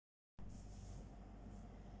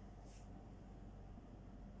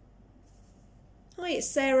Hi, it's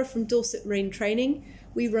Sarah from Dorset Marine Training.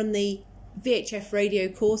 We run the VHF radio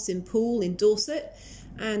course in Poole in Dorset,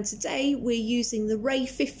 and today we're using the Ray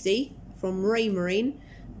 50 from Raymarine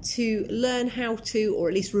to learn how to, or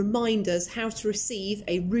at least remind us how to receive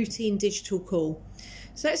a routine digital call.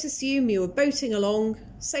 So let's assume you're boating along,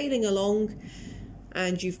 sailing along,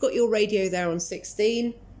 and you've got your radio there on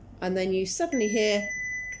 16, and then you suddenly hear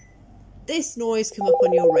this noise come up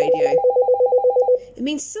on your radio. It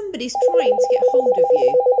means somebody's trying to get hold of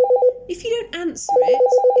you. If you don't answer it,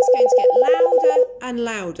 it's going to get louder and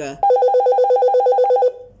louder.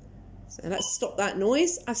 So let's stop that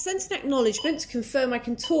noise. I've sent an acknowledgement to confirm I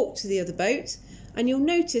can talk to the other boat, and you'll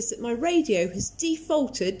notice that my radio has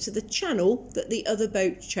defaulted to the channel that the other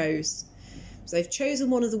boat chose. So they've chosen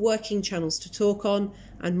one of the working channels to talk on,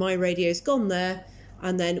 and my radio's gone there,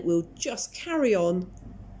 and then we'll just carry on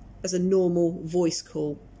as a normal voice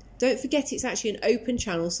call. Don't forget it's actually an open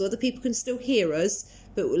channel so other people can still hear us,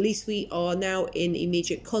 but at least we are now in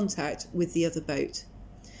immediate contact with the other boat.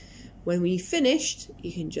 When we've finished,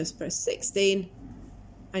 you can just press 16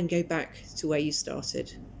 and go back to where you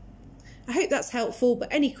started. I hope that's helpful, but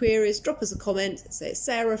any queries, drop us a comment. Say it's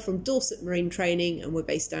Sarah from Dorset Marine Training, and we're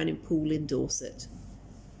based down in Poole in Dorset.